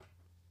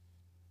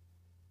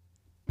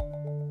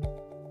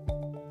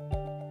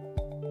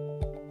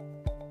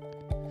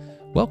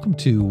Welcome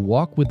to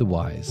Walk with the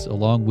Wise,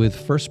 along with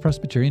First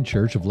Presbyterian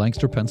Church of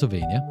Lancaster,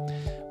 Pennsylvania,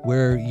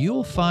 where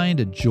you'll find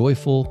a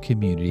joyful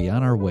community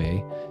on our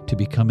way to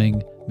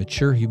becoming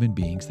mature human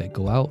beings that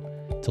go out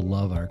to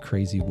love our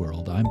crazy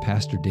world. I'm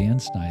Pastor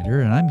Dan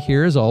Snyder, and I'm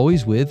here as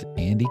always with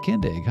Andy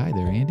Kindig. Hi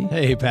there, Andy.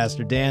 Hey,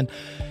 Pastor Dan.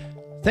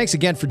 Thanks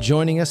again for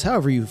joining us.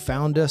 However you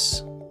found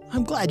us,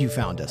 I'm glad you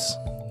found us.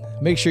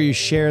 Make sure you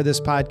share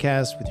this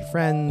podcast with your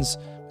friends,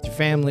 with your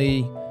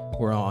family.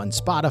 We're on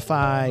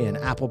Spotify and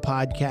Apple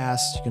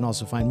Podcasts. You can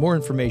also find more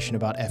information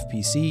about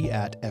FPC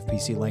at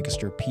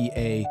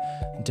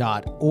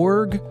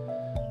fpclancasterpa.org.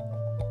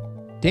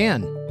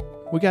 Dan,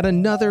 we got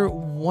another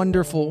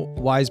wonderful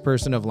wise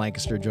person of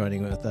Lancaster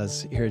joining with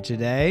us here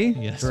today.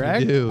 Yes, correct?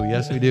 We do.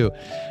 Yes, we do.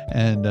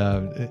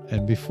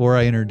 And before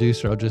I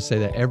introduce her, I'll just say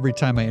that every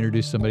time I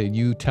introduce somebody and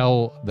you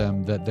tell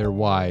them that they're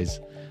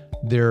wise,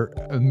 their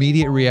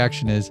immediate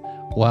reaction is,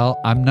 well,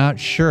 I'm not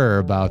sure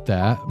about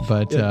that,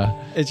 but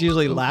it's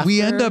usually laughter.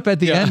 We end up at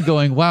the end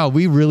going, wow,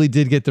 we really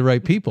did get the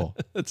right people.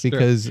 That's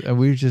because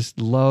we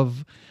just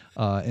love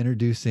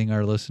introducing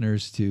our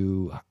listeners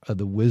to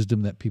the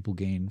wisdom that people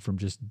gain from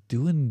just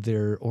doing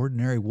their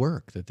ordinary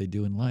work that they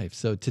do in life.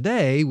 So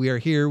today we are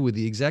here with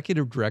the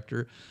executive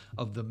director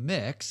of The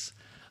Mix,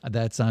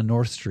 that's on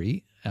North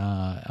Street.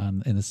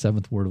 In the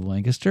 7th Ward of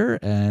Lancaster,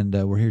 and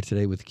we're here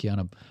today with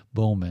Kyonna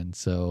Bowman.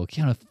 So,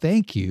 Kyonna,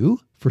 thank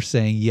you for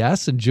saying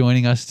yes and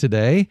joining us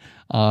today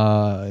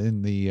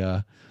in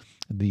the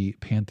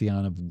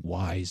pantheon of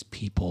wise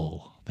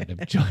people that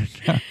have joined.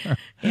 Yeah,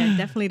 I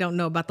definitely don't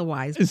know about the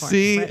wise part.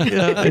 See,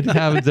 it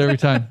happens every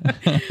time.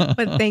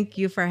 But thank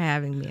you for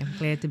having me. I'm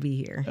glad to be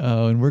here.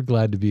 Oh, and we're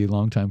glad to be a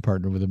longtime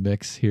partner with The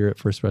Mix here at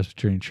First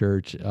Presbyterian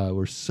Church.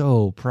 We're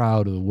so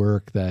proud of the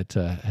work that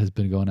has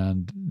been going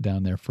on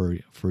down there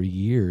for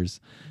years.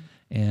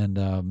 And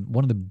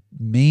one of the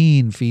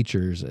main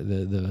features,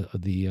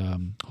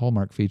 the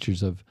hallmark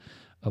features of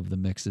The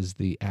Mix is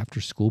the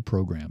after-school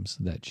programs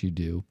that you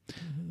do.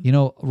 Mm-hmm. You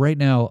know, right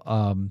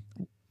now,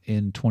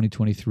 in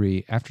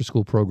 2023,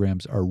 after-school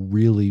programs are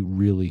really,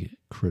 really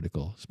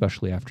critical,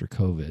 especially after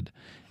COVID.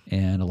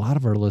 And a lot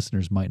of our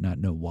listeners might not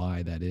know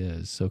why that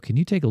is. So can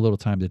you take a little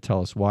time to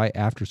tell us why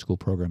after-school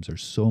programs are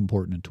so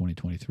important in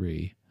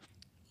 2023?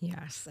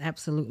 Yes,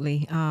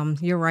 absolutely.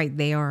 You're right.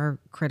 They are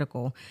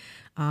critical.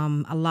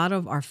 A lot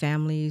of our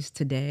families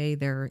today,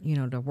 they're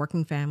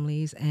working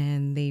families,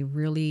 and they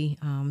really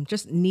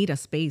just need a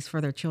space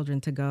for their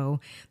children to go,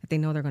 that they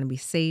know they're going to be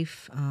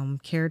safe,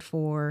 cared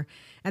for,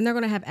 and they're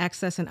going to have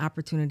access and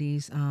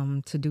opportunities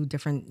to do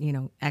different,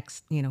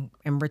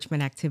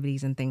 enrichment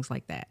activities and things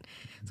like that.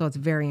 So it's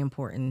very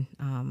important,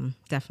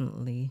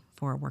 definitely,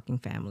 for our working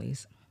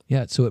families.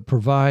 Yeah, so it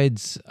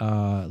provides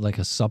like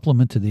a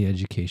supplement to the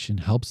education,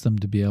 helps them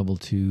to be able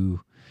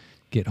to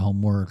get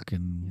homework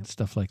and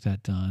stuff like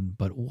that done.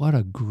 But what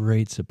a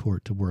great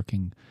support to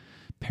working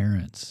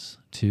parents,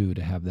 too,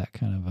 to have that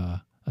kind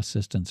of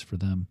assistance for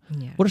them.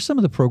 Yeah. What are some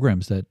of the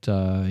programs that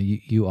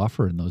you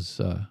offer in those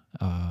down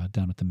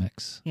at The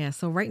Mix? Yeah,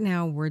 so right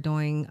now we're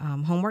doing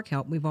homework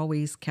help. We've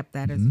always kept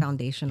that as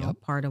foundational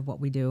part of what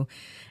we do.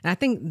 And I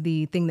think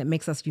the thing that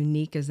makes us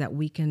unique is that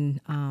we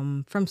can,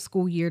 from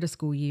school year to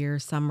school year,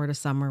 summer to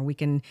summer, we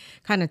can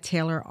kind of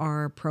tailor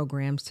our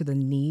programs to the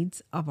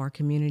needs of our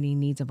community,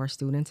 needs of our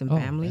students and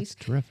families.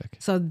 That's terrific.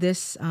 So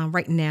this,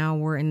 right now,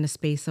 we're in the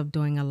space of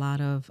doing a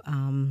lot of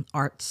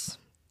arts,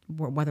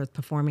 whether it's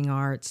performing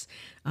arts,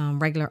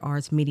 regular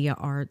arts, media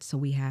arts. So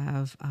we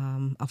have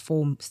a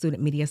full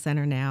student media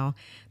center now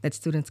that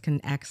students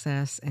can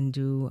access and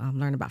do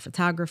learn about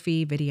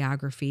photography,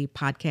 videography,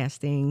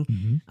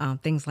 podcasting,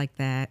 things like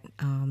that.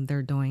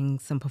 They're doing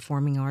some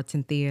performing arts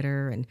and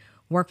theater and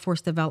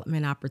workforce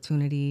development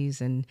opportunities.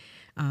 And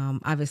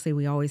obviously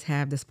we always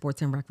have the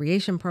sports and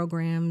recreation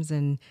programs.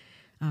 And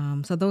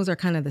so those are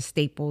kind of the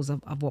staples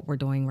of what we're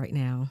doing right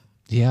now.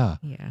 Yeah.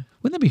 Yeah.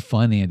 Wouldn't that be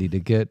fun, Andy, to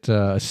get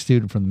a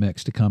student from The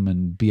Mix to come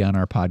and be on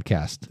our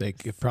podcast? They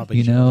could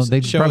probably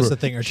they'd show us a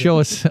thing or two. Show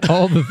us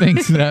all the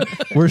things that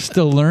we're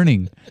still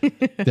learning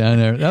down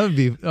there.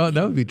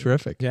 That would be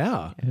terrific.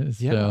 Yeah.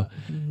 So,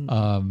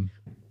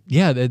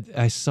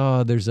 I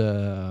saw there's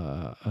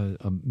a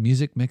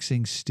music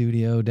mixing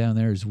studio down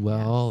there as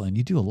well, and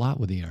you do a lot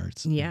with the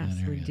arts. Yes,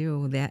 we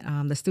do. That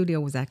the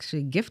studio was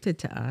actually gifted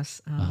to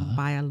us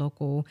by a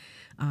local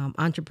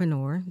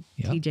entrepreneur,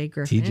 TJ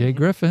Griffin. TJ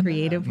Griffin.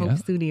 Creative Hope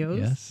Studios.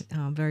 Yes.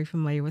 Very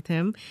familiar with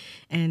him.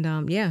 And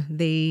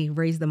they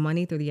raised the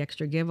money through the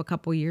Extra Give a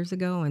couple years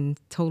ago and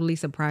totally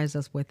surprised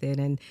us with it.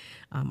 And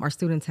our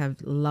students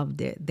have loved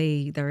it.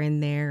 They're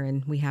in there,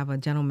 and we have a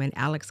gentleman,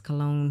 Alex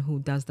Colon, who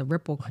does the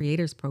Ripple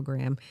Creators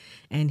Program,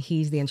 and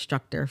he's the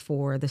instructor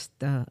for the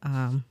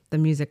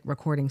music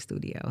recording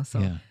studio.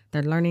 So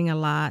they're learning a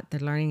lot. They're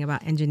learning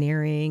about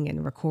engineering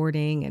and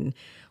recording and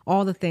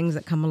all the things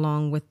that come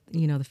along with,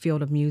 the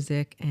field of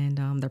music.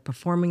 And they're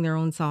performing their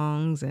own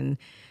songs and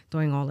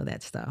doing all of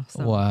that stuff.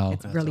 So wow.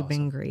 It's really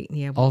been great.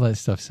 Yeah. All that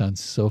stuff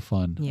sounds so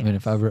fun. Yes. I mean,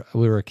 if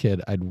we were a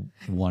kid, I'd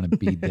want to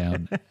be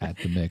down at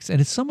The Mix.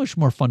 And it's so much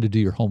more fun to do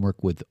your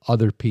homework with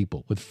other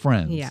people, with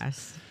friends.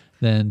 Yes.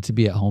 than to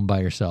be at home by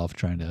yourself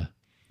trying to,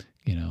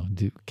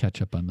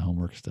 catch up on the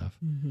homework stuff.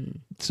 Mm-hmm.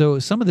 So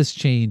some of this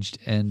changed,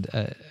 and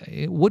I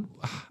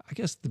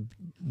guess the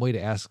way to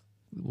ask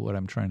what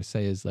I'm trying to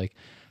say is like,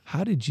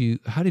 how did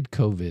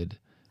COVID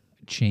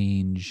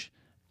change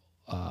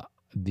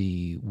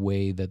the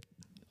way that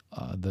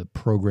the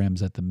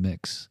programs at the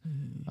mix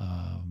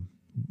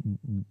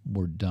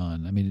were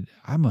done? I mean,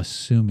 I'm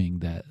assuming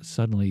that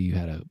suddenly you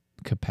had a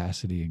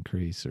capacity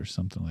increase or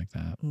something like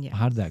that. Yes.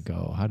 How did that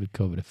go? How did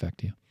COVID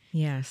affect you?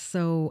 Yeah,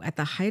 so at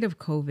the height of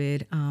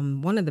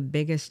COVID, one of the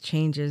biggest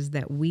changes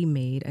that we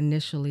made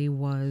initially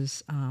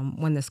was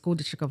when the school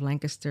district of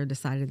Lancaster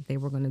decided that they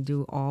were going to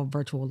do all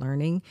virtual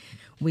learning.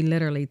 We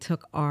literally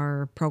took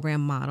our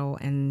program model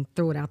and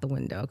threw it out the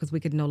window because we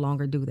could no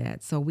longer do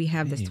that. So we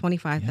have this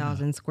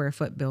 25,000 square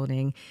foot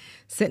building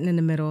sitting in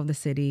the middle of the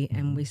city,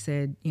 and we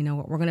said, you know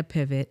what, we're going to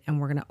pivot and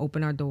we're going to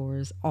open our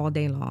doors all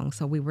day long.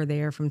 So we were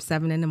there from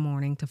 7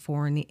 a.m. to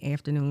 4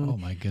 p.m. Oh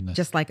my goodness!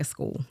 Just like a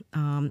school,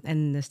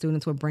 and the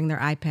students would bring their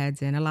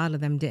iPads in. A lot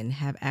of them didn't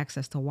have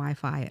access to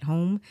Wi-Fi at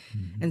home.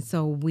 And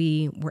so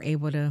we were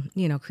able to,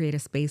 create a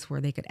space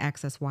where they could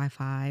access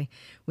Wi-Fi.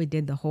 We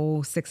did the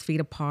whole 6 feet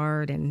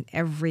apart, and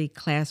every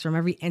classroom,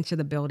 every inch of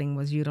the building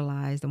was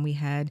utilized. And we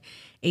had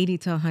 80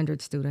 to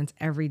 100 students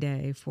every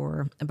day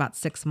for about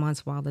 6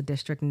 months while the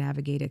district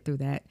navigated through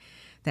that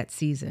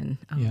season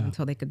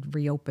until they could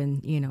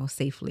reopen,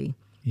 safely.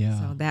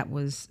 Yeah. So that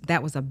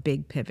was a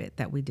big pivot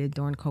that we did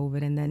during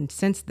COVID. And then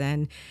since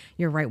then,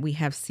 you're right, we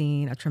have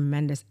seen a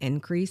tremendous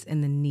increase in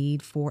the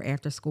need for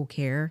after school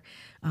care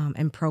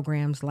and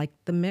programs like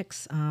the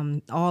Mix.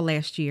 All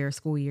last year,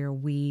 school year,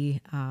 we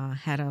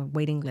had a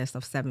waiting list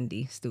of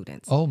 70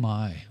 students. Oh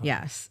my.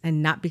 Yes.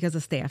 And not because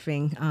of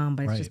staffing,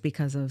 but it's Right. just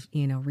because of,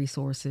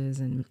 resources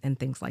and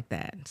things like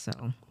that. So.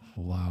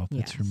 Wow,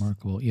 that's Yes.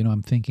 remarkable.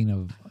 I'm thinking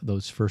of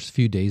those first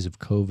few days of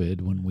COVID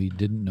when we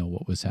didn't know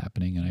what was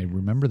happening, and I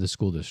remember the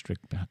school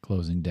district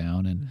closing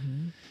down,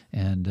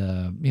 and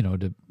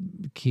to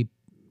keep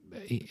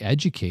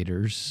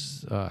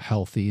educators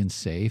healthy and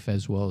safe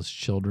as well as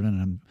children.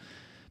 And I'm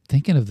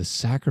thinking of the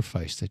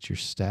sacrifice that your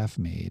staff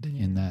made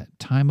in that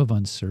time of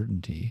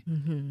uncertainty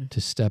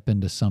to step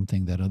into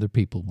something that other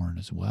people weren't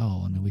as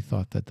well. I mean, we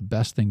thought that the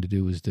best thing to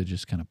do was to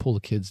just kind of pull the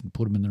kids and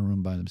put them in the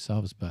room by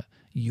themselves, but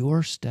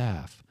your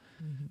staff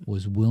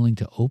was willing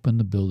to open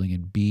the building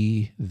and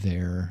be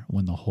there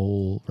when the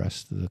whole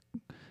rest of the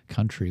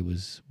country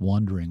was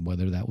wondering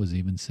whether that was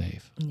even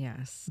safe.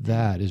 Yes.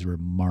 That is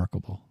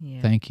remarkable.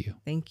 Yeah. Thank you.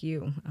 Thank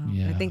you. I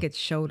Yeah. think it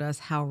showed us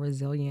how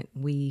resilient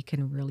we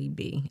can really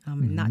be,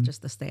 and not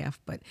just the staff,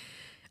 but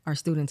our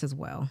students as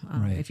well.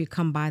 Right. If you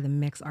come by the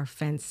Mix, our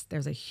fence,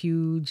 there's a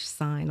huge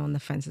sign on the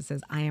fence that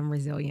says, "I am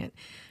resilient."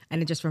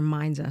 And it just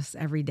reminds us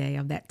every day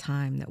of that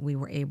time that we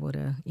were able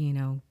to,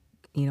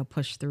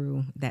 push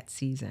through that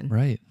season.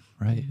 Right.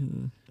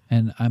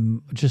 And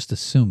I'm just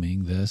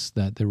assuming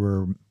that there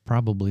were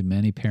probably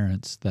many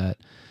parents that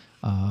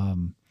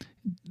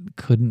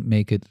couldn't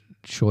make a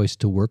choice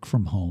to work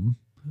from home,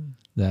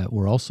 that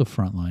were also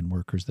frontline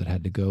workers that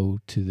had to go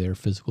to their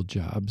physical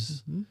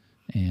jobs.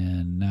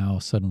 And now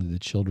suddenly the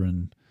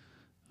children,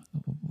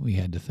 we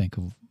had to think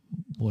of,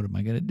 what am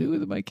I going to do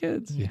with my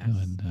kids? Yes.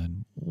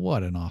 And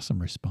what an awesome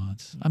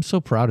response. I'm so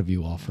proud of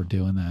you all for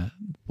doing that.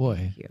 Boy,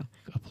 Thank you.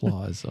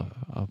 applause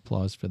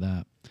for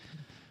that.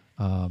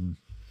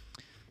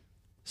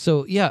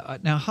 So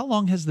now how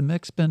long has the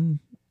Mix been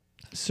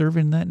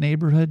serving that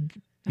neighborhood?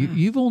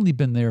 You've only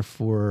been there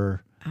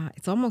for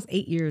It's almost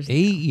 8 years.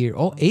 8 years.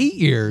 Oh, 8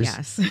 years.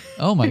 Yes.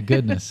 Oh my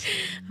goodness.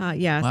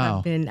 Yes.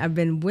 Wow. I've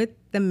been with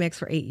the Mix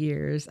for 8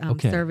 years.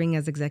 Okay. Serving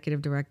as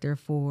executive director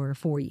for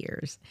 4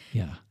 years.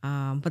 Yeah.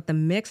 But the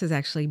Mix has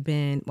actually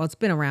been, it's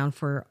been around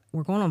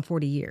we're going on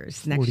 40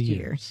 years next 40 year.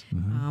 years.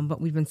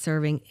 But we've been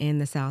serving in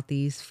the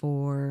Southeast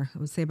for, I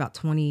would say, about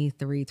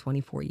 23,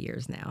 24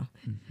 years now.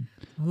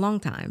 A long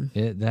time.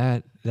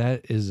 That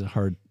is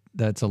hard.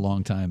 That's a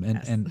long time.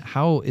 And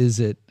how is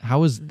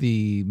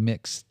the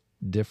Mix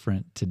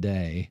different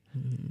today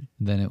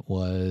than it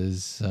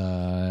was?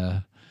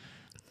 I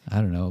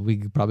don't know. We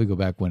could probably go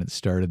back when it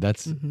started.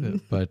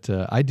 But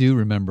I do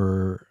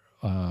remember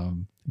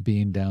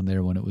being down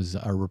there when it was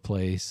our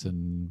place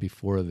and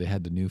before they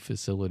had the new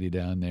facility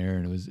down there,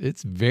 and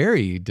it's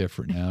very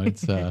different now.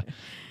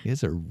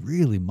 It's a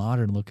really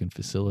modern looking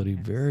facility,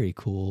 very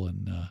cool.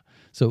 And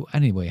so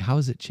anyway, how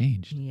has it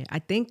changed? Yeah, I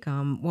think,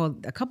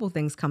 a couple of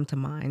things come to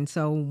mind.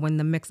 So when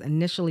the Mix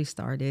initially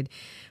started,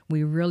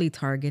 we really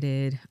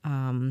targeted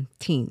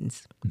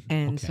teens.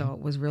 And so it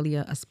was really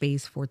a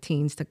space for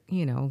teens to,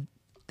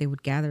 they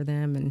would gather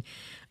them. And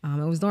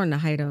it was during the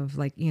height of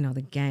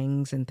the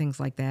gangs and things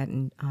like that,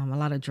 and a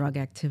lot of drug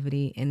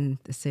activity in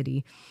the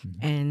city.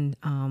 And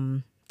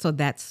so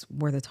that's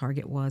where the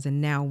target was.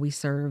 And now we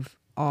serve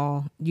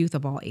all youth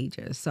of all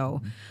ages.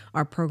 So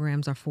our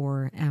programs are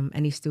for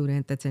any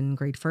student that's in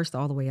grade 1st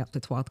all the way up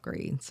to 12th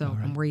grade. So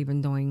we're even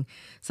doing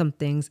some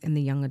things in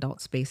the young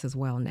adult space as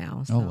well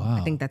now. So wow.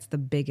 I think that's the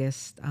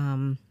biggest,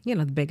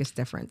 the biggest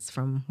difference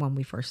from when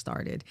we first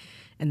started.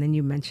 And then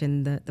you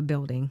mentioned the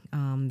building.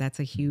 That's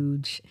a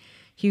huge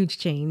huge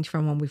change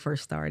from when we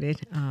first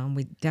started.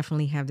 We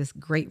definitely have this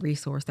great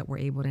resource that we're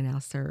able to now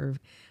serve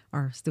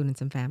our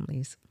students and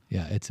families.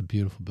 Yeah, it's a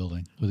beautiful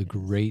building with a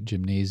great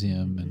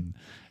gymnasium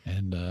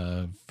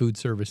and food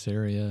service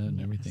area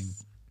and everything.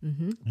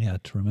 Yeah,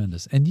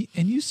 tremendous. And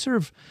you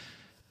serve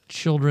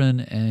children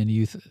and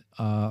youth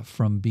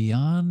from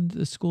beyond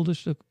the school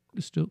district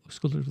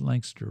of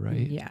Lancaster,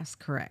 right? Yes,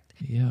 correct.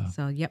 Yeah.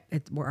 So, yep,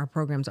 our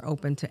programs are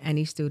open to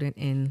any student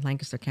in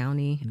Lancaster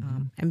County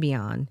and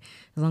beyond.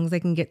 As long as they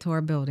can get to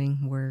our building,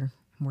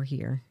 we're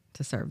here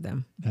to serve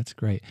them. That's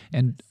great.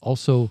 And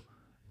also,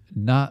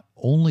 not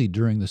only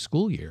during the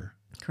school year.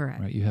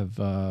 Correct. Right. You have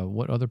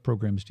what other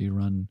programs do you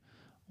run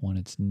when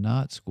it's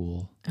not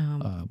school,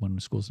 when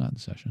school's not in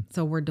session?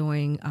 So we're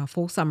doing a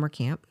full summer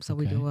camp. So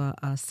we Okay. do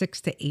a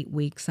 6 to 8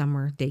 week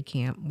summer day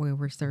camp where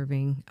we're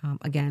serving,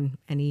 again,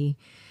 any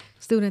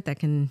student that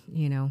can,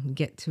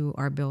 get to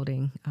our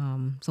building.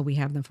 So we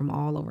have them from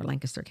all over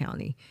Lancaster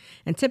County.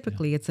 And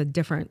typically it's a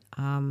different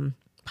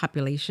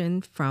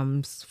population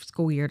from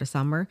school year to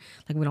summer.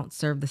 Like we don't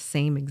serve the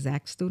same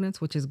exact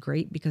students, which is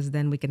great because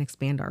then we can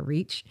expand our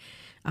reach.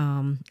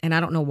 And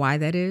I don't know why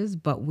that is,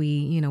 but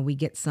we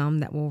get some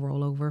that will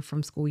roll over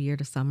from school year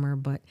to summer,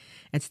 but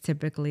it's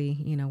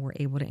typically, we're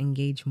able to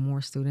engage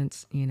more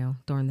students,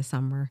 during the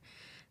summer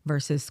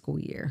versus school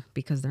year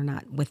because they're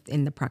not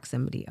within the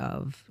proximity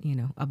of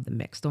the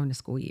mix during the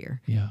school year.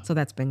 Yeah. So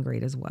that's been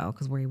great as well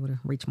because we're able to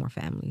reach more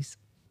families.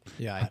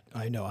 Yeah,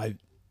 I know.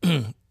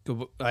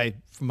 For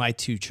my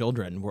two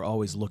children, we're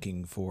always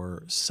looking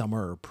for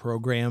summer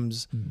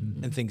programs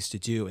and things to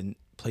do in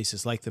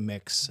places like the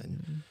Mix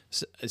and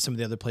some of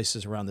the other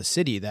places around the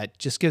city that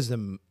just gives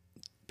them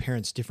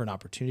parents different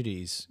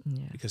opportunities.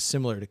 Yeah. Because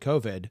similar to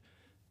COVID,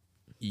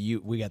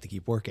 we got to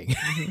keep working,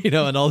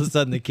 and all of a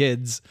sudden the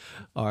kids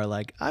are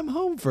like, I'm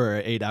home for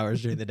 8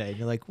 hours during the day. And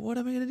you're like, what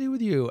am I going to do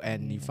with you?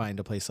 And you find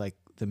a place like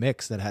the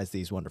Mix that has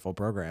these wonderful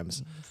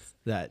programs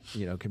that,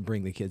 can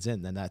bring the kids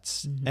in. Then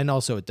that's, and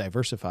also it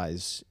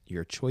diversifies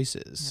your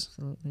choices,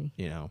 Absolutely.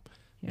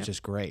 which is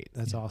great.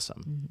 That's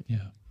awesome.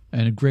 Yeah.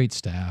 And a great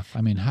staff.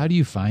 I mean, how do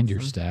you find your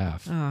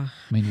staff? I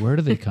mean, where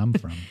do they come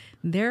from?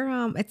 They're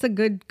it's a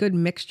good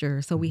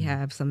mixture. So we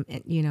have some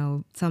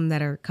some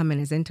that are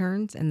coming as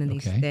interns and then they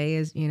stay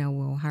as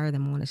we'll hire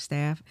them on as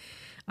staff.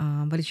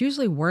 But it's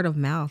usually word of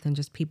mouth and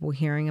just people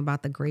hearing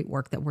about the great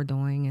work that we're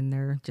doing and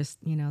they're just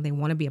they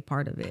want to be a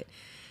part of it.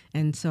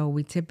 And so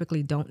we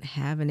typically don't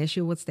have an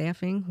issue with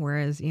staffing,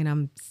 whereas,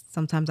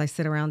 sometimes I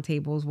sit around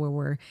tables where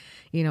we're,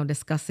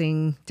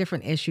 discussing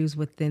different issues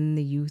within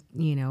the youth,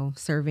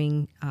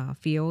 serving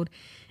field.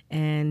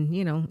 And,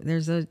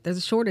 there's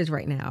a shortage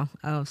right now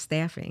of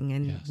staffing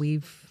and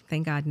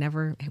thank God,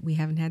 we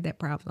haven't had that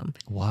problem.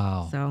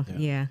 Wow. So,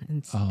 yeah.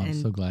 I'm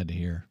so glad to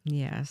hear.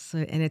 Yes.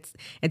 And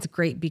it's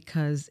great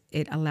because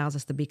it allows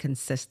us to be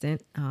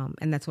consistent.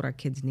 And that's what our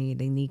kids need.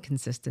 They need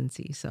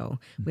consistency. So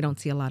we don't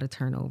see a lot of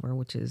turnover,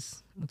 which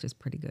is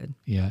pretty good.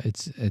 Yeah.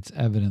 It's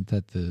evident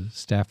that the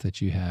staff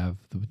that you have,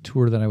 the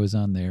tour that I was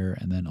on there,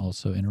 and then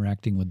also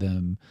interacting with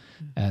them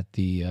at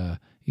the,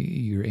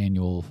 your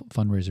annual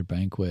fundraiser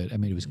banquet. I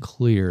mean, it was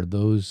clear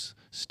those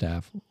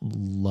staff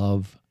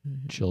love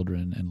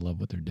children and love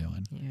what they're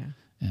doing. Yeah.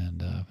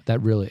 And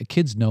that really,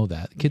 kids know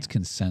that. Kids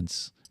can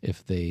sense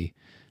if they,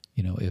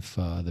 if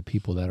the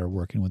people that are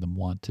working with them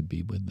want to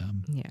be with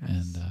them. Yes.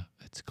 And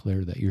it's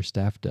clear that your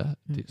staff does.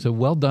 So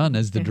well done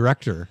as the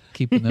director,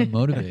 keeping them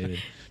motivated.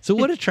 So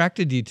what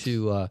attracted you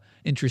to,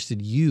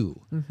 interested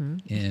you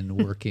in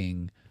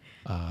working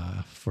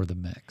for the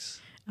Mix?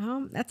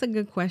 That's a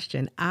good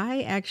question.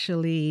 I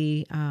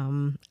actually,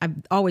 I've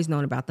always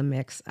known about the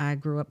Mix. I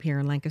grew up here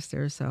in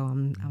Lancaster, so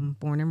I'm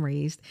born and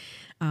raised.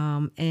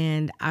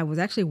 And I was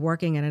actually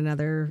working at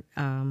another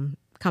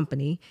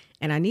company,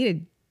 and I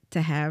needed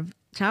to have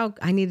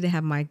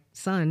my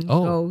son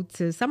go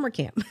to summer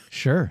camp.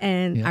 Sure.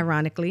 And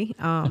ironically,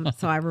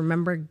 so I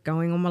remember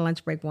going on my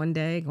lunch break one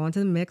day, going to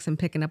the Mix and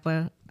picking up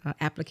a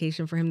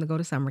application for him to go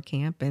to summer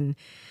camp. And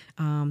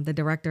the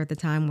director at the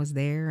time was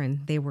there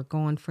and they were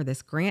going for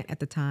this grant at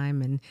the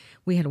time. And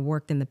we had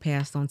worked in the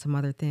past on some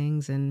other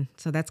things. And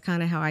so that's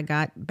kind of how I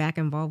got back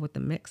involved with the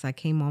Mix. I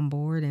came on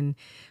board and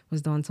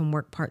was doing some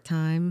work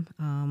part-time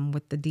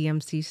with the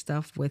DMC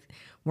stuff, with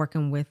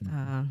working with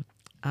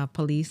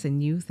police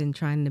and youth and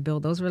trying to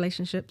build those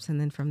relationships. And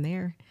then from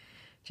there,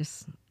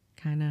 just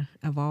kind of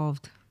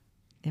evolved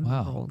in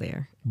my role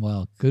there.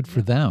 Well, good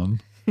for them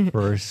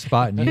for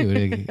spotting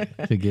you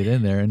to get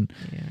in there.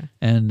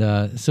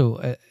 And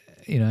so,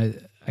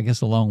 I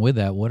guess along with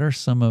that, what are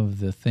some of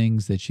the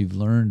things that you've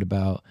learned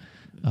about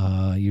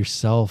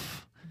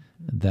yourself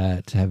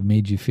that have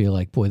made you feel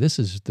like, boy, this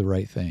is the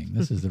right thing.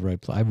 This is the right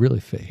place. I really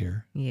fit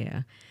here.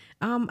 Yeah.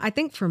 I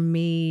think for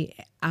me,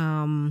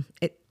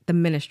 the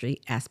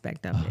ministry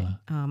aspect of it.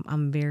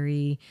 I'm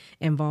very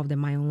involved in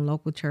my own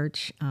local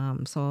church.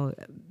 So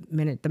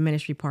the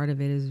ministry part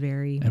of it is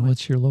very... And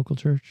what's your local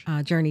church?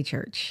 Journey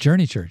Church.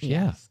 Journey Church,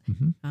 yes. Yeah.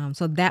 Mm-hmm.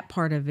 So that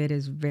part of it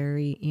is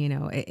very,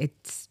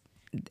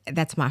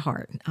 that's my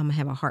heart. I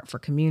have a heart for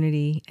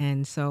community.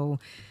 And so,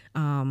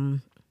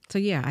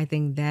 I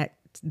think that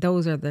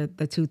those are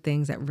the two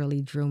things that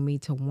really drew me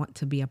to want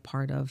to be a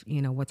part of,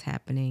 what's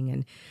happening.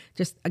 And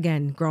just,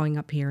 again, growing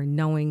up here and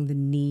knowing the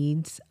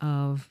needs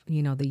of,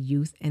 the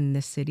youth in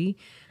this city.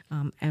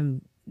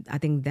 And I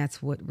think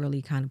that's what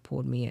really kind of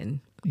pulled me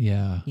in.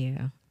 Yeah.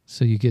 Yeah.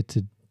 So you get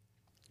to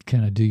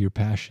kind of do your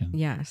passion.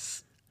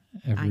 Yes.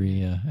 Every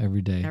day.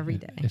 Every day.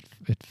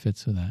 It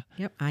fits with that.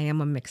 Yep. I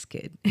am a mixed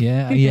kid.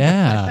 Yeah.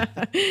 Yeah.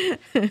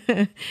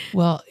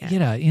 Well,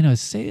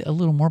 say a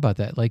little more about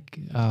that. Like,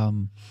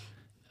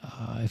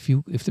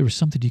 if there was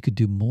something you could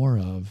do more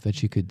of,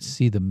 that you could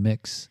see the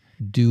mix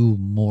do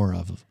more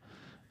of,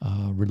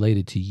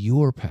 related to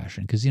your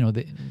passion, because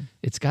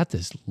it's got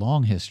this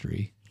long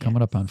history,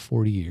 coming up on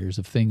 40 years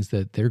of things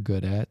that they're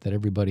good at, that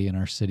everybody in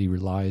our city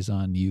relies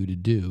on you to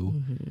do.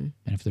 Mm-hmm.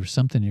 And if there's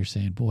something you're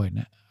saying, boy,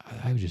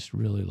 I would just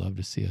really love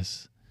to see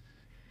us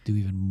do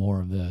even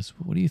more of this,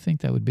 what do you think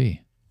that would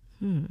be?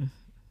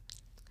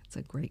 That's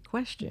a great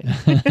question.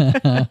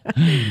 I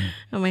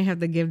might have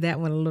to give that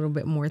one a little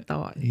bit more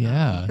thought.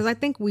 Yeah. Because I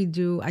think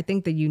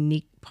the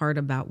unique part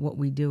about what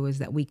we do is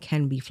that we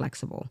can be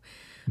flexible.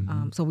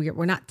 Mm-hmm. So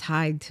we're not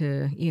tied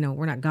to,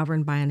 we're not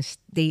governed by any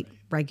state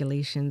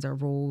regulations or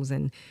rules.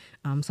 And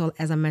so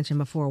as I mentioned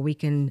before, we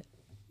can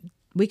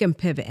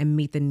pivot and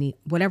meet the need,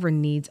 whatever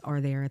needs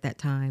are there at that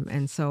time.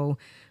 And so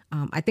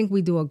I think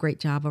we do a great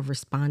job of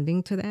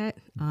responding to that.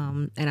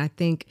 And I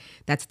think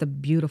that's the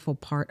beautiful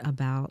part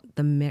about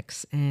the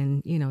mix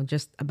and,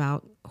 just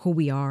about who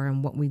we are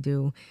and what we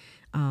do,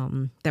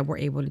 that we're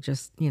able to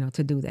just,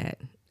 to do that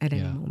at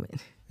any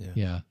moment.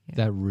 Yeah.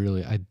 That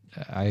really, I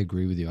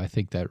agree with you. I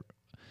think that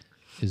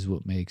is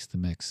what makes the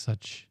mix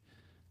such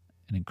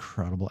an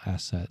incredible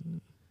asset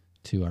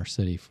to our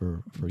city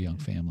for young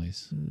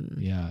families.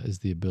 Yeah, is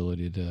the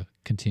ability to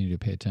continue to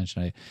pay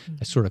attention.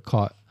 I sort of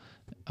caught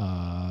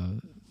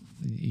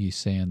you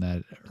saying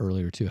that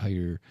earlier too, how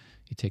you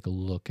take a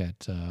look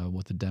at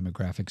what the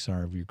demographics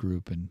are of your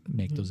group and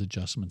make those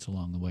adjustments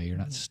along the way. You're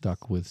not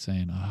stuck with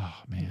saying, oh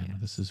man,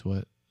 this is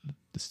what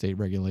the state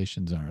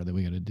regulations are that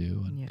we got to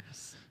do, and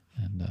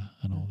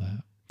all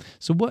that.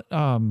 So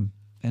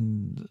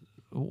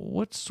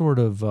what sort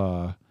of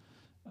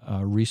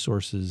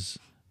resources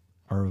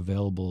are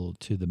available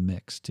to the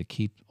mix to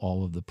keep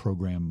all of the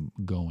program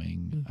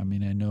going? I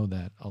mean, I know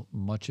that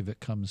much of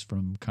it comes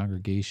from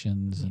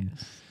congregations and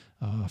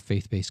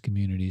faith-based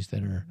communities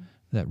that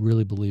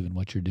really believe in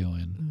what you're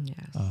doing.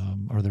 Yes.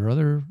 Are there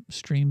other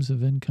streams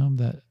of income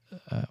that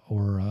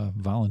or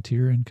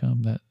volunteer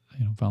income that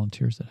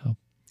volunteers that help?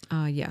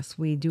 Yes,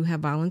 we do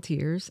have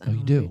volunteers. Oh,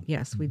 you do?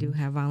 Yes, we do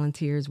have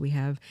volunteers. We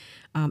have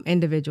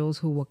individuals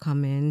who will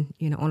come in,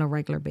 on a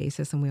regular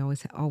basis, and we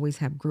always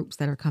have groups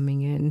that are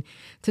coming in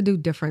to do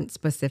different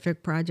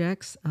specific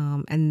projects.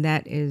 And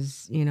that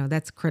is,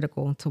 that's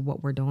critical to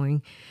what we're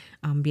doing,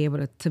 be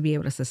able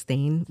to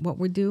sustain what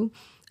we do.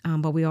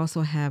 But we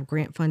also have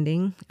grant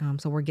funding.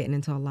 So we're getting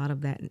into a lot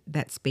of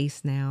that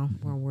space now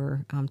where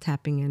we're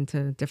tapping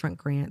into different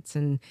grants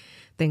and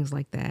things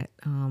like that.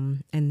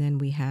 And then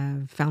we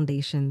have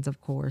foundations,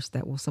 of course,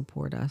 that will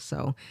support us.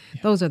 So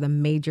those are the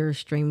major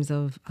streams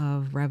of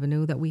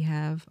revenue that we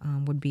have,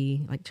 would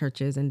be like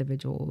churches,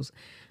 individuals,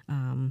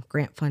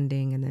 grant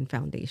funding, and then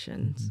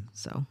foundations.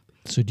 So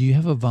do you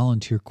have a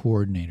volunteer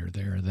coordinator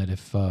there that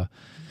if a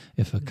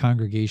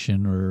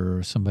congregation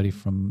or somebody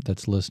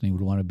that's listening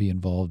would want to be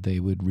involved, they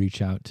would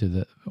reach out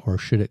to or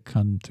should it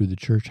come through the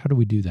church? How do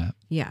we do that?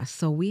 Yeah,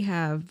 so we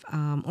have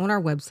on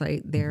our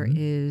website, there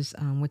is,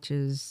 which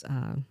is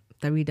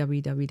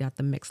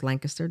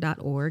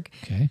www.themixlancaster.org.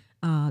 Okay.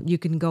 You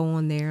can go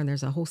on there and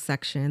there's a whole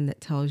section that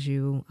tells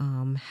you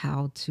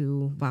how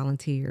to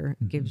volunteer,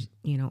 gives,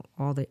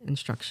 all the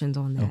instructions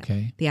on that.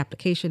 Okay. The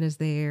application is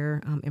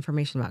there,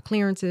 information about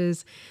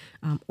clearances,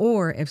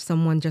 or if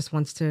someone just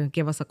wants to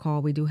give us a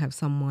call, we do have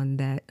someone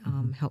that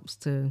helps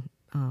to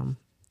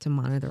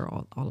monitor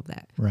all of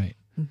that. Right.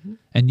 Mm-hmm.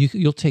 And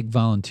you'll take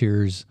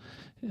volunteers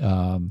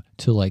to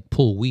like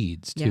pull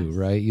weeds too,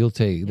 right? You'll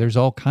take, there's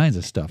all kinds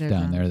of stuff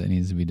down there that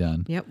needs to be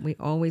done. Yep. We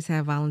always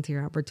have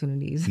volunteer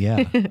opportunities.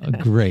 Yeah.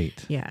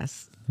 Great.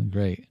 Yes.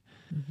 Great.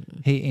 Mm-hmm.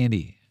 Hey,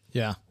 Andy.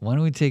 Yeah. Why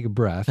don't we take a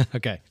breath?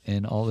 Okay.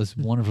 And all this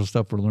wonderful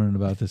stuff we're learning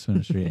about this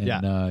ministry.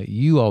 And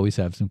you always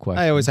have some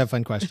questions. I always have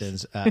fun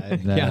questions.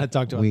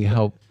 Talk to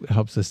us.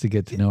 Helps us to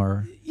get to know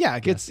our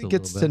gets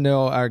to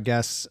know our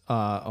guests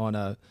on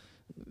a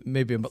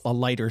maybe a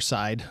lighter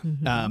side.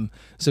 Mm-hmm.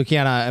 So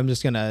Kyonna, I'm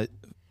just gonna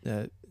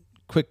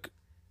quick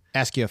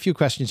ask you a few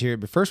questions here.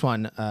 But first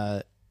one,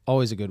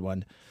 always a good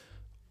one.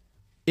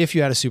 If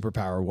you had a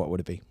superpower, what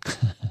would it be?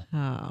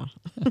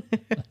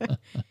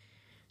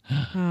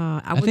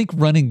 I think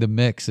running the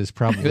mix is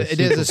probably it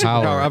is a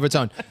superpower of its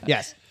own.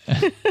 Yes.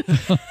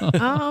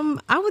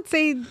 I would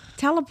say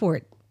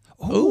teleport.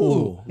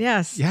 Oh,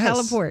 yes,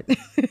 teleport.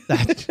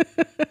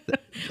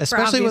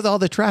 Especially with all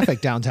the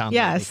traffic downtown.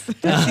 Yes.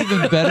 That's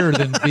even better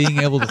than being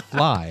able to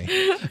fly.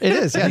 It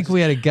is. I Yeah. think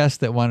we had a guest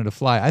that wanted to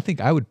fly. I think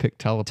I would pick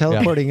teleport.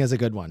 Teleporting is a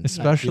good one.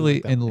 Especially I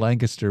do like in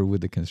Lancaster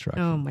with the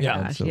construction. Oh my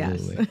gosh, yes.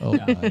 Absolutely. Oh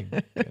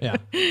my. that. Yeah.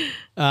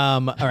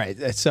 All right.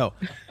 So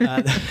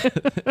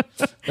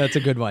that's a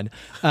good one.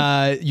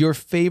 Your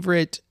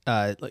favorite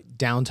like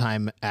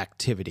downtime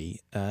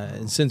activity.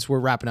 And since we're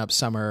wrapping up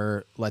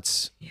summer,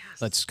 let's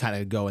kind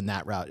of go in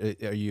that route.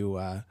 Are you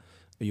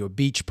a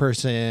beach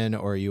person,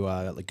 or are you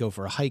like go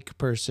for a hike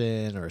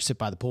person, or a sit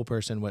by the pool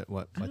person? What?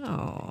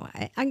 Oh,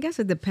 I guess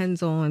it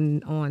depends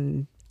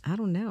on I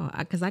don't know,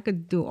 because I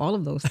could do all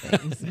of those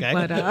things. Okay.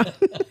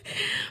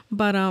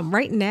 But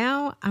right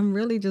now I'm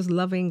really just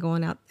loving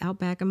going out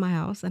back in my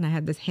house, and I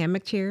have this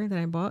hammock chair that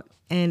I bought,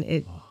 and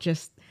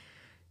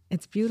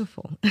it's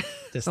beautiful.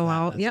 So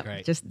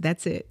great.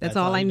 that's it. That's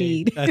all I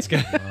need. That's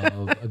good.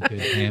 Love a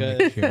good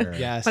hammock chair.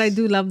 Yes. But I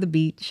do love the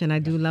beach, and I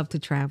do love to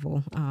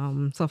travel.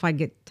 So if I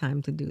get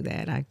time to do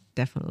that, I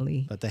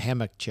definitely. But the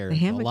hammock chair is a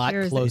hammock lot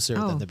chair is- closer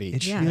oh, than the It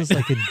beach. Yeah. feels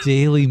like a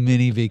daily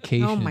mini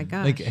vacation. Oh my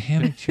gosh. Like a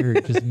hammock chair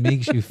just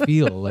makes you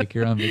feel like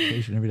you're on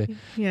vacation every day.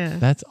 Yeah.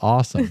 That's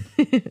awesome.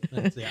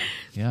 Yeah.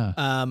 Yeah.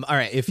 All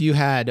right. If you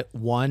had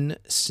one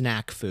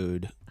snack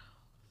food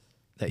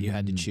that you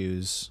had to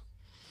choose,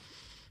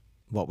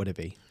 what would it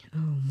be?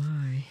 Oh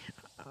my.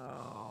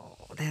 Oh,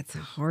 that's a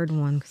hard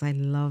one because I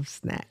love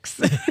snacks.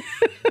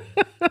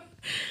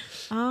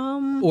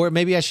 Or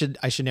maybe I should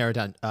narrow it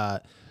down.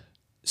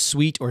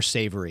 Sweet or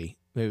savory?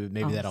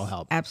 Maybe that'll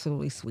help.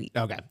 Absolutely sweet.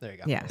 Okay, there you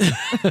go. Yes.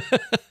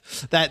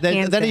 Then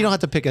you down. don't have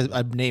to pick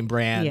a name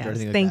brand Yes, or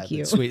anything like thank that.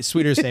 you.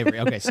 Sweet or savory.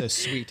 Okay, so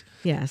sweet.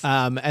 Yes.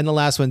 And the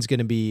last one's going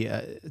to be,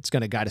 it's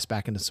going to guide us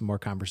back into some more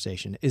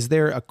conversation. Is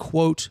there a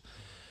quote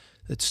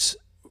that's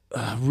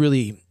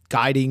really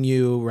guiding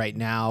you right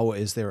now?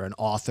 Is there an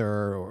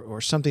author or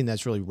something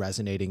that's really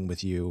resonating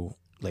with you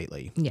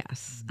lately?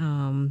 Yes,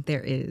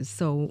 there is.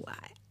 So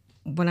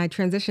when I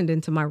transitioned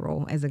into my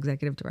role as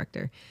executive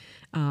director,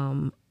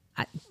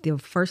 the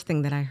first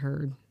thing that I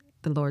heard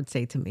the Lord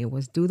say to me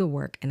was, do the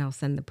work and I'll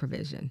send the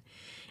provision.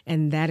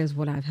 And that is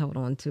what I've held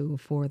on to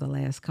for the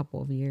last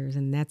couple of years.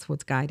 And that's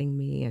what's guiding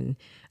me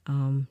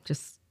and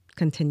just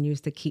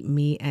continues to keep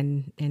me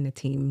and the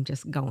team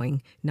just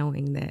going,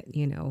 knowing that,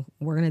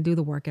 we're going to do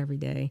the work every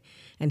day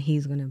and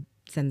he's going to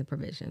send the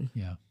provision.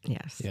 Yeah.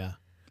 Yes. Yeah.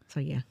 So,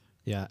 yeah.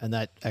 Yeah, and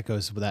that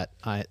echoes with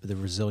the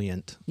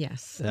resilient.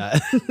 Yes.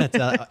 That's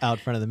out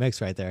front of the mix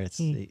right there. It's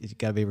you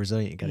got to be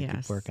resilient. You got to keep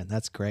Yes. working.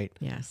 That's great.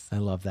 Yes. I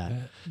love that.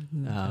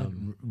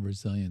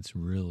 Resilience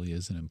really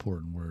is an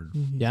important word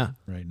Yeah,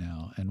 right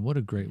now. And what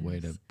a great way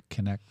to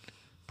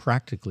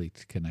practically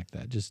connect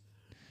that. Just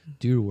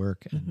do your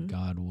work and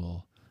God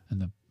will,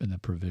 and the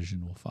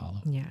provision will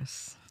follow.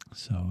 Yes.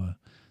 So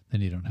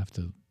then you don't have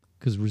to,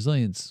 because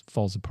resilience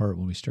falls apart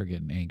when we start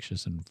getting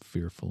anxious and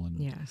fearful and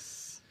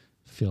Yes.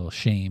 feel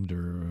ashamed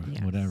or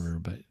Yes. whatever,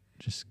 but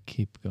just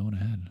keep going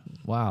ahead.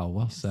 Wow,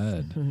 well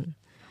said.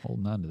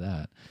 Holding on to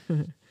that.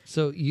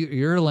 So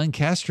you're a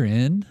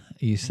Lancastrian,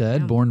 you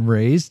said, born and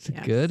raised.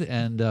 Yes. Good.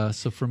 And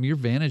so from your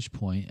vantage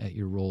point at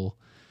your role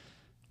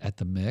at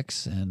the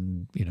mix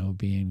and,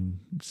 being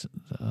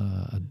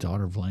a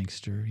daughter of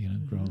Lancaster,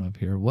 growing up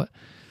here,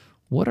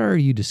 what are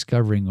you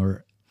discovering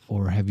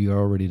or have you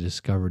already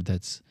discovered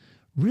that's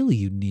really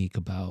unique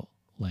about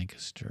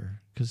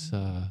Lancaster? Because,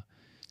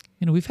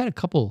 we've had a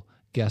couple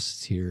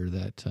guests here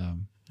that,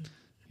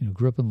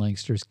 grew up in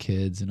Lancaster as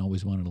kids and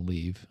always wanted to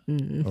leave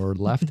or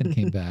left and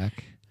came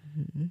back,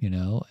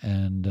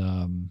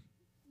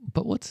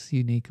 but what's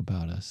unique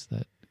about us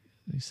that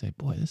you say,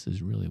 boy, this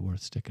is really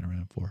worth sticking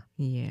around for?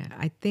 Yeah,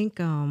 I think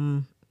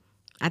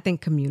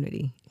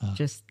community.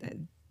 Just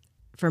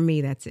for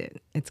me, that's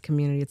it. It's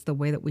community. It's the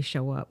way that we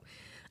show up,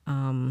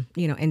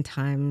 in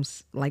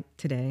times like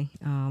today,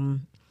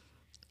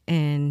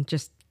 and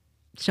just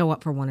show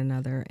up for one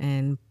another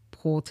and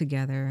pull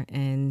together.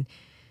 And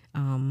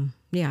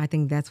I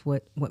think that's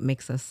what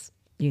makes us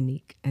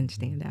unique and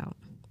stand out.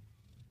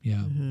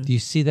 Yeah. Do you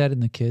see that in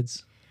the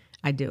kids?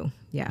 I do.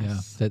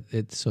 Yes. Yeah.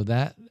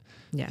 That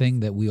Yes. thing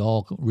that we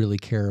all really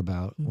care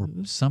about,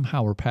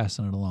 somehow we're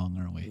passing it along,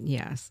 aren't we?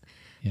 Yes.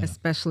 Yeah.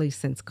 Especially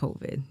since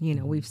COVID.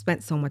 We've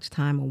spent so much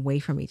time away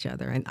from each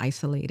other and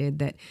isolated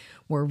that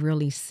we're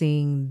really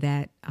seeing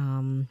that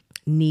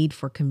need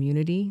for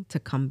community to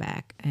come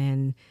back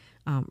and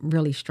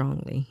really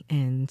strongly.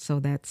 And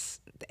so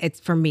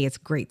for me, it's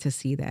great to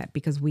see that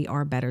because we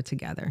are better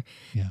together.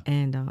 Yeah.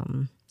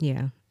 And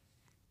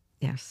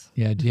yes.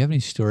 Yeah. Do you have any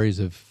stories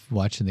of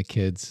watching the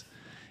kids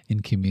in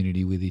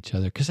community with each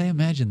other? Because I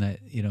imagine that,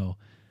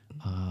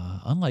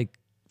 unlike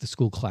the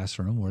school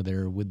classroom where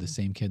they're with the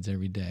same kids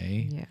every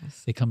day,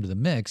 Yes. they come to the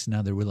mix.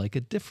 Now they're with like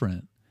a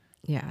different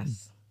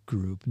Yes.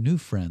 group, new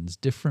friends,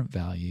 different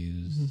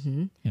values,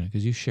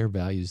 because you share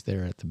values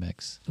there at the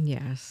mix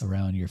Yes.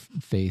 around your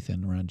faith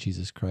and around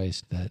Jesus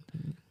Christ that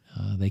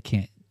they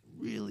can't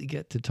really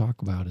get to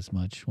talk about as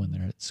much when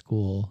they're at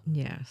school.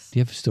 Yes. Do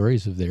you have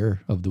stories of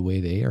the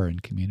way they are in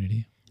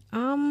community?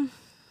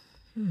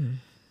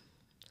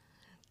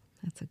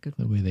 That's a good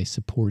The way they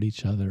support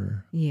each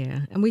other.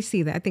 Yeah. And we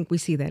see that. I think we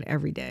see that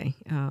every day,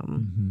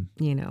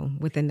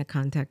 within the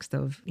context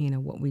of,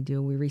 what we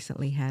do. We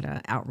recently had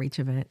an outreach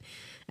event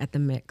at the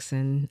Mix.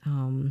 And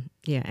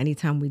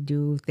anytime we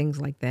do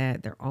things like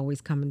that, they're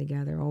always coming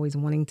together, always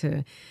wanting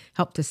to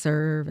help to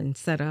serve and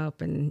set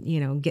up and,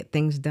 get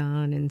things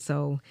done. And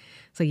so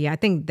I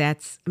think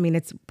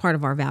it's part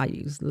of our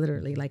values,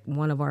 literally. Like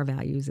one of our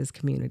values is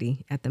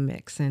community at the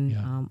Mix and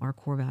our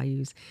core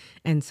values.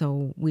 And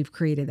so we've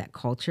created that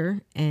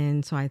culture.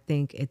 And so I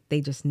think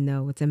they just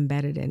know it's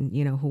embedded in,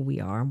 who we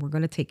are. And we're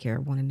going to take care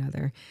of one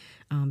another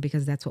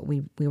because that's what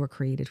we were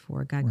created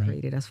for. God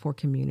created us for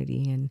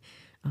community. And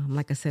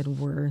like I said,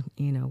 we're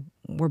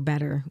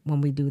better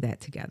when we do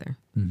that together.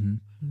 Mm-hmm.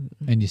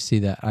 Mm-hmm. And you see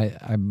that.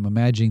 I'm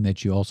imagining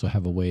that you also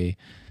have a way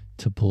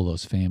to pull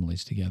those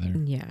families together.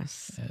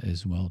 Yes.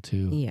 As well,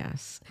 too.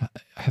 Yes.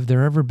 Have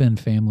there ever been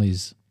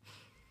families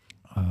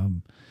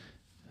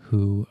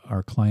who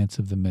are clients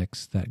of the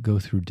Mix that go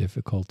through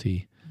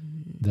difficulty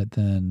that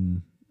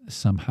then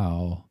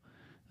somehow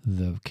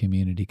the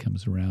community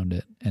comes around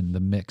it and the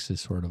Mix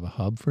is sort of a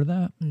hub for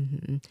that?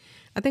 Mm-hmm.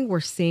 I think we're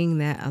seeing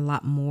that a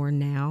lot more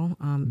now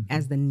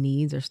as the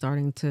needs are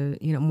starting to,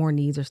 more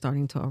needs are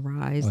starting to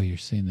arise. Oh, you're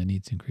seeing the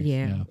needs increase.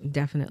 Yeah,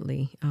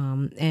 definitely.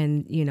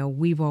 And,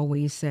 we've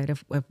always said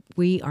if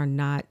we are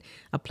not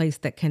a place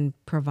that can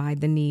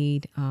provide the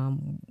need,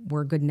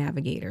 we're good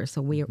navigators.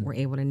 So we're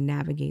able to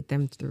navigate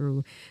them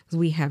through, because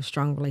we have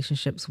strong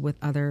relationships with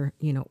other,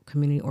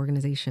 community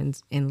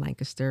organizations in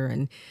Lancaster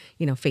and,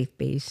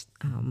 faith-based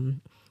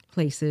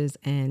places.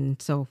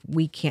 And so if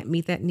we can't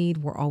meet that need,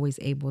 we're always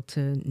able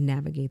to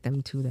navigate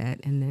them to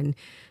that. And then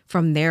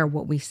from there,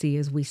 what we see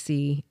is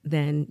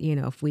then,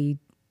 if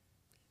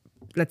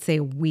let's say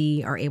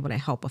we are able to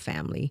help a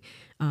family,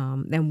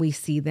 then we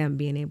see them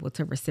being able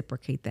to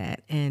reciprocate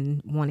that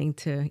and wanting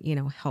to,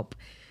 help,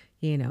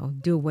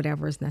 do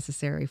whatever is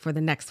necessary for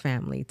the next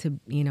family to,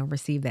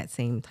 receive that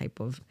same type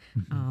of,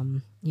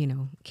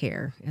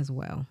 care as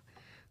well.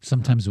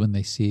 Sometimes when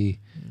they see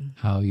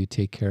how you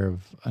take care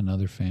of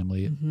another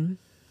family, it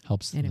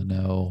helps them to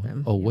know,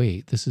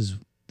 wait, this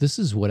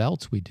is what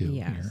else we do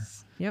here.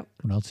 Yep.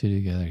 What else we do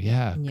together.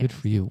 Yeah, good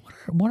for you.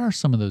 What are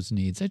some of those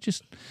needs? I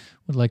just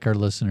would like our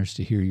listeners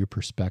to hear your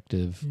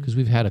perspective, because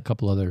we've had a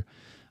couple other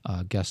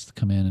guests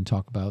come in and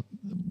talk about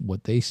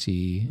what they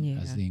see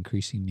as the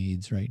increasing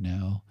needs right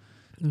now.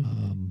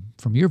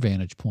 From your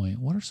vantage point,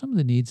 what are some of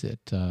the needs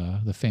that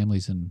the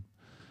families in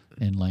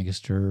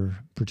Lancaster,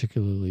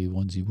 particularly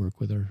ones you work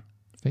with, are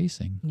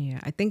facing? Yeah,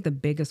 I think the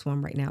biggest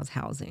one right now is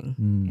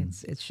housing.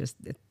 It's just,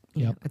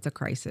 it's a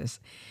crisis.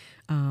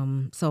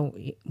 So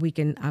we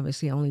can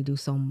obviously only do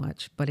so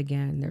much, but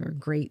again, there are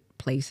great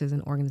places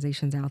and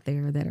organizations out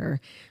there that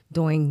are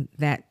doing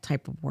that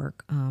type of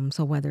work.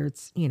 So whether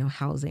it's,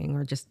 housing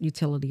or just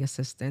utility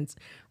assistance,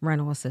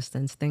 rental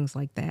assistance, things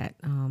like that,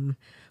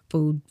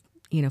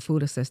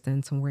 food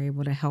assistance, and we're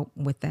able to help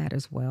with that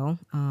as well.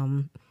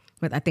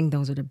 But I think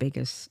those are the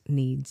biggest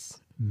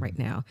needs right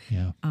now.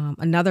 Yeah.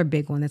 Another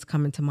big one that's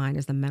coming to mind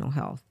is the mental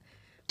health.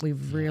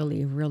 We've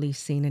really, really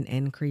seen an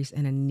increase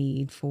and a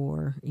need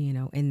for,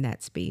 in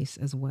that space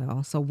as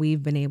well. So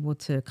we've been able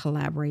to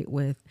collaborate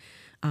with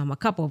a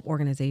couple of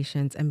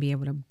organizations and be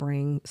able to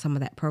bring some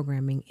of that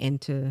programming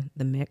into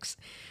the Mix.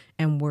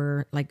 And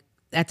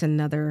that's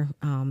another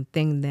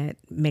thing that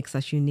makes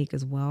us unique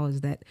as well,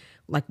 is that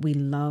we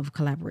love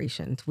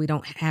collaborations. We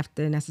don't have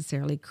to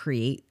necessarily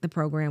create the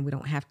program. We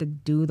don't have to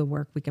do the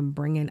work. We can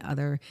bring in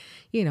other,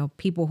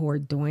 people who are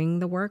doing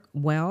the work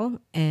well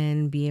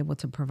and be able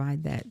to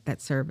provide that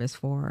service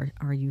for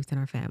our youth and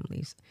our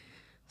families.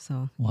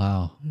 So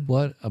wow,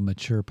 what a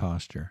mature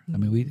posture. I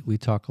mean, we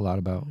talk a lot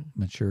about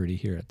maturity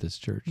here at this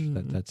church.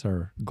 That's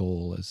our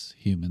goal as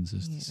humans,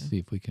 is to see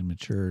if we can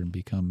mature and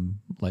become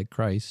like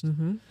Christ.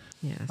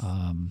 Yes.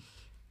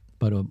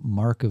 But a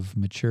mark of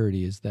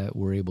maturity is that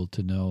we're able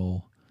to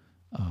know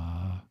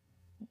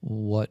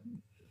what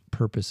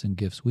purpose and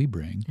gifts we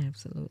bring.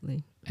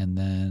 Absolutely. And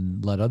then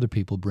let other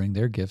people bring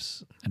their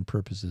gifts and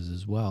purposes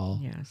as well.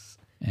 Yes.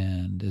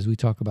 And as we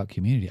talk about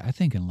community, I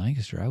think in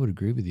Lancaster, I would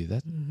agree with you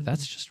that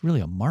that's just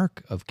really a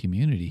mark of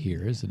community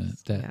here, isn't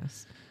it?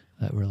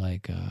 That we're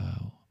like,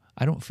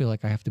 I don't feel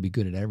like I have to be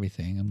good at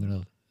everything. I'm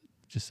going to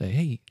just say,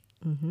 hey,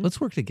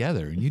 let's work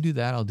together. And you do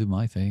that, I'll do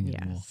my thing.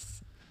 And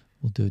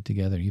we'll do it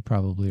together. You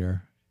probably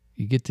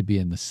you get to be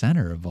in the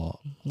center of all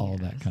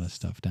that kind of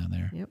stuff down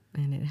there. Yep.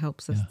 And it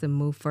helps us to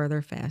move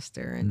further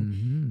faster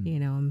and,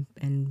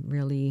 and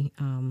really,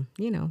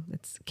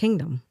 it's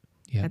kingdom.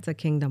 Yep. That's a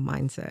kingdom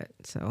mindset.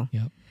 So,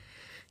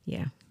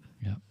 yeah.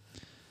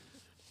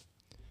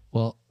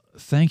 Well,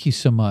 thank you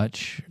so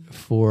much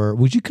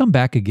would you come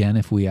back again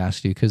if we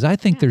asked you? Because I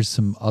think there's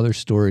some other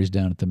stories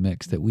down at the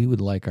Mix that we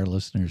would like our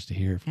listeners to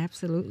hear.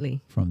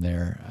 Absolutely. From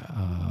there.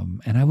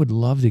 And I would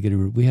love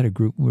to we had a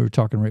group, we were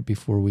talking right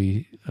before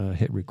we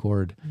hit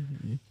record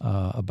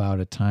about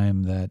a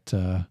time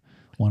that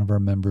one of our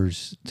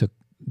members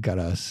got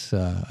us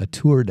a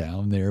tour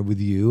down there with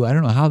you. I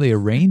don't know how they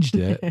arranged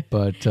it,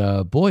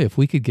 but boy, if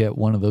we could get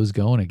one of those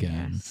going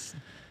again,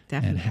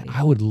 Definitely.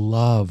 I would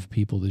love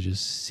people to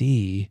just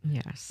see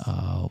Yes.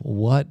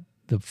 what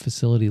the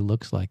facility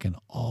looks like and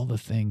all the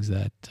things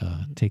that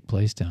take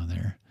place down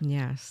there.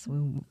 Yes, we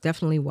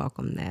definitely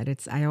welcome that.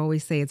 I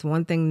always say it's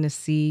one thing to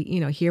see,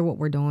 hear what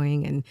we're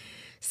doing and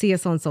see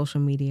us on social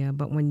media,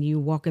 but when you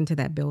walk into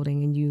that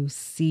building and you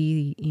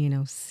see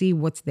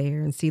what's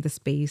there and see the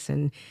space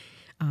and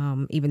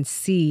even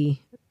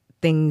see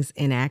things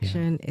in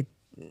action,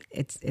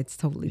 it's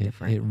totally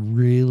different. It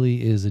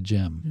really is a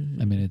gem.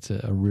 I mean, it's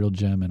a real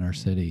gem in our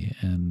city,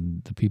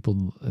 and the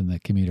people in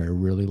that community are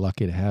really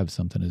lucky to have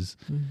something as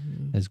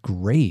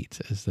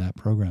great as that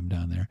program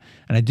down there.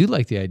 And I do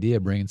like the idea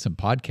of bringing some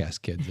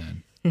podcast kids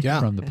in.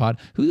 From the pod.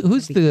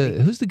 Who's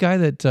the guy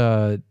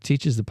that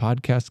teaches the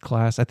podcast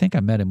class? I think I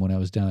met him when I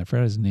was down there. I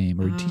forgot his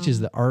name. Or he teaches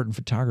the art and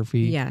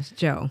photography. Yes,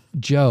 Joe.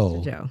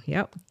 Joe.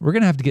 Yep. We're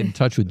gonna have to get in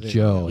touch with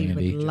Joe,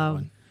 Andy. He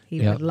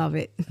would love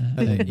it.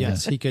 I think,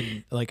 yes, he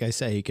could. Like I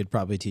say, he could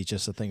probably teach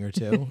us a thing or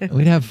two.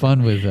 We'd have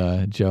fun with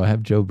Joe.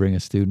 Have Joe bring a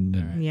student.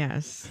 And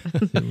Yes.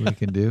 see what we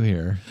can do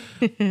here.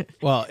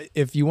 Well,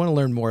 if you want to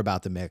learn more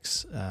about the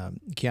Mix,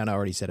 Kyonna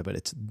already said it, but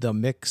it's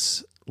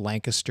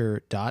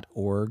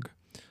themixlancaster.org.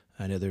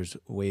 I know there's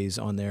ways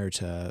on there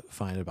to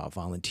find about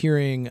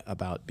volunteering,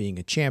 about being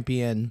a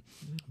champion,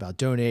 about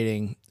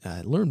donating,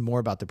 learn more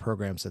about the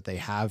programs that they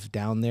have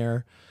down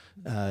there.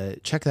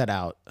 Check that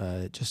out.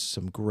 Just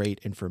some great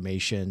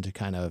information to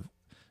kind of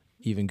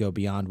even go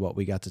beyond what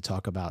we got to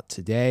talk about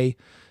today.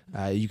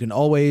 You can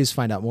always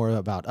find out more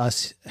about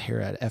us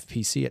here at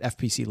FPC at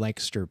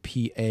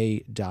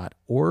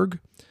fpclancasterpa.org.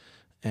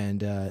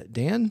 And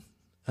Dan,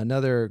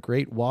 another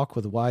great walk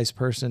with a wise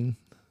person,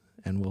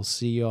 and we'll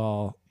see you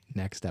all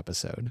next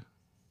episode.